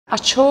I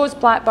chose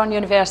Blackburn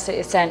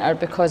University Centre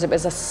because it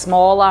was a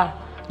smaller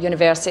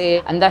university,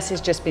 and this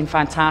has just been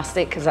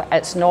fantastic because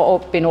it's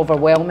not been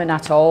overwhelming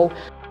at all.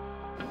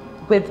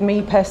 With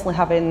me personally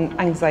having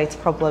anxiety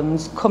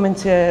problems, coming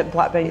to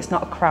Blackburn, it's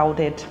not a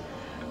crowded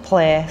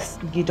place.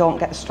 You don't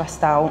get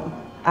stressed out,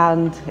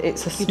 and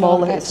it's a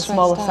smaller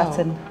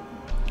setting.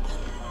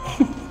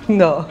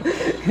 No.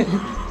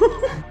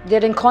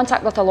 They're in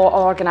contact with a lot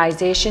of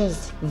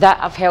organisations that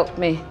have helped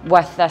me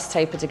with this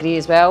type of degree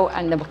as well,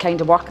 and the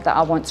kind of work that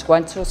I want to go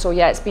into. So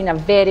yeah, it's been a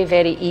very,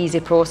 very easy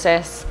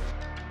process.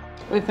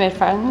 We've made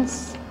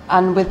friends,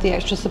 and with the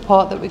extra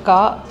support that we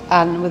got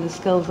and with the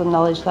skills and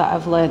knowledge that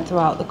I've learned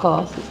throughout the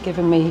course, it's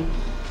given me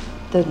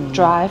the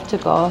drive to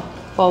go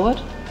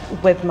forward.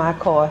 With my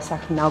course, I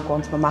can now go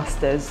on to my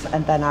masters,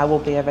 and then I will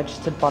be a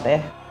registered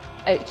body.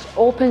 It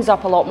opens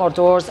up a lot more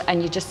doors,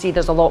 and you just see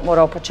there's a lot more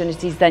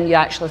opportunities than you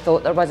actually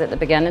thought there was at the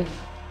beginning.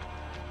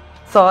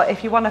 So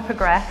if you want to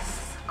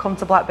progress, come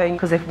to Blackburn,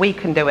 because if we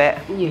can do it,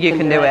 you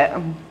can do it.